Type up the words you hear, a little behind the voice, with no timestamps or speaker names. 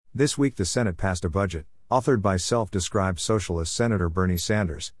This week the Senate passed a budget, authored by self-described Socialist Senator Bernie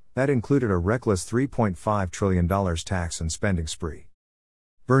Sanders, that included a reckless $3.5 trillion tax and spending spree.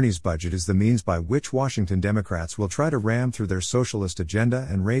 Bernie's budget is the means by which Washington Democrats will try to ram through their socialist agenda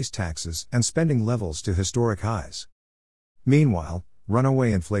and raise taxes and spending levels to historic highs. Meanwhile,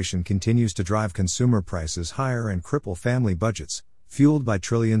 runaway inflation continues to drive consumer prices higher and cripple family budgets, fueled by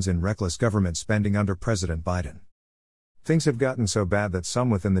trillions in reckless government spending under President Biden. Things have gotten so bad that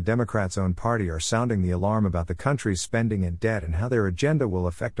some within the Democrats' own party are sounding the alarm about the country's spending and debt and how their agenda will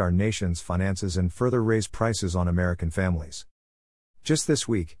affect our nation's finances and further raise prices on American families. Just this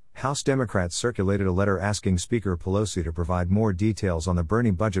week, House Democrats circulated a letter asking Speaker Pelosi to provide more details on the Bernie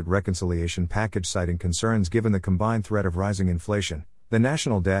budget reconciliation package, citing concerns given the combined threat of rising inflation, the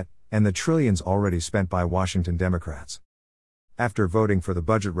national debt, and the trillions already spent by Washington Democrats. After voting for the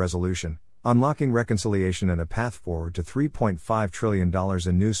budget resolution, unlocking reconciliation and a path forward to $3.5 trillion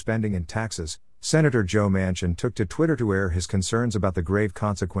in new spending and taxes, Senator Joe Manchin took to Twitter to air his concerns about the grave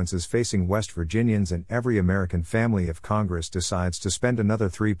consequences facing West Virginians and every American family if Congress decides to spend another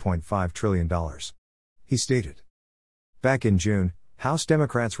 $3.5 trillion. He stated. Back in June, House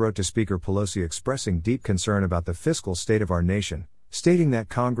Democrats wrote to Speaker Pelosi expressing deep concern about the fiscal state of our nation, stating that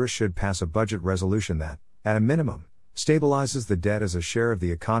Congress should pass a budget resolution that, at a minimum, stabilizes the debt as a share of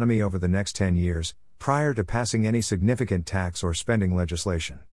the economy over the next 10 years, prior to passing any significant tax or spending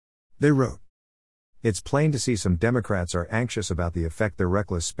legislation. They wrote, "It's plain to see some Democrats are anxious about the effect their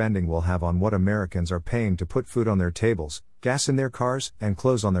reckless spending will have on what Americans are paying to put food on their tables, gas in their cars, and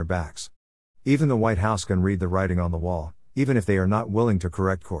clothes on their backs. Even the White House can read the writing on the wall, even if they are not willing to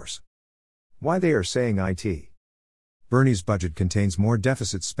correct course. Why they are saying it. Bernie's budget contains more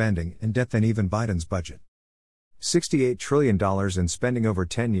deficit spending and debt than even Biden's budget. $68 trillion in spending over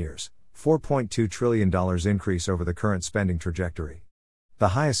 10 years, $4.2 trillion increase over the current spending trajectory. The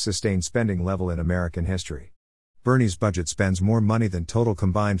highest sustained spending level in American history. Bernie's budget spends more money than total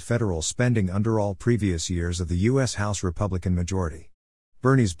combined federal spending under all previous years of the U.S. House Republican majority.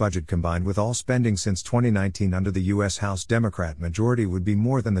 Bernie's budget combined with all spending since 2019 under the U.S. House Democrat majority would be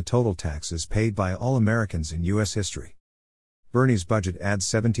more than the total taxes paid by all Americans in U.S. history. Bernie's budget adds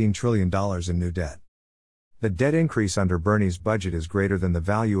 $17 trillion in new debt. The debt increase under Bernie's budget is greater than the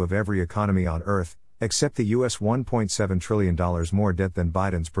value of every economy on Earth, except the U.S. $1.7 trillion more debt than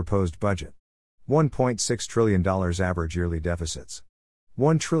Biden's proposed budget. $1.6 trillion average yearly deficits.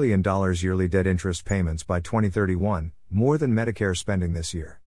 $1 trillion yearly debt interest payments by 2031, more than Medicare spending this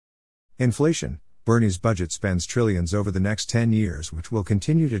year. Inflation. Bernie's budget spends trillions over the next 10 years, which will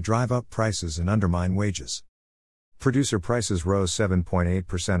continue to drive up prices and undermine wages. Producer prices rose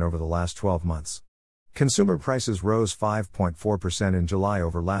 7.8% over the last 12 months. Consumer prices rose 5.4% in July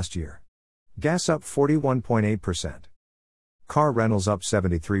over last year. Gas up 41.8%. Car rentals up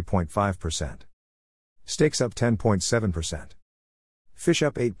 73.5%. Steaks up 10.7%. Fish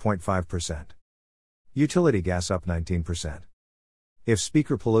up 8.5%. Utility gas up 19%. If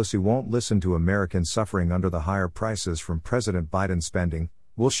Speaker Pelosi won't listen to Americans suffering under the higher prices from President Biden's spending,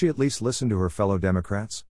 will she at least listen to her fellow Democrats?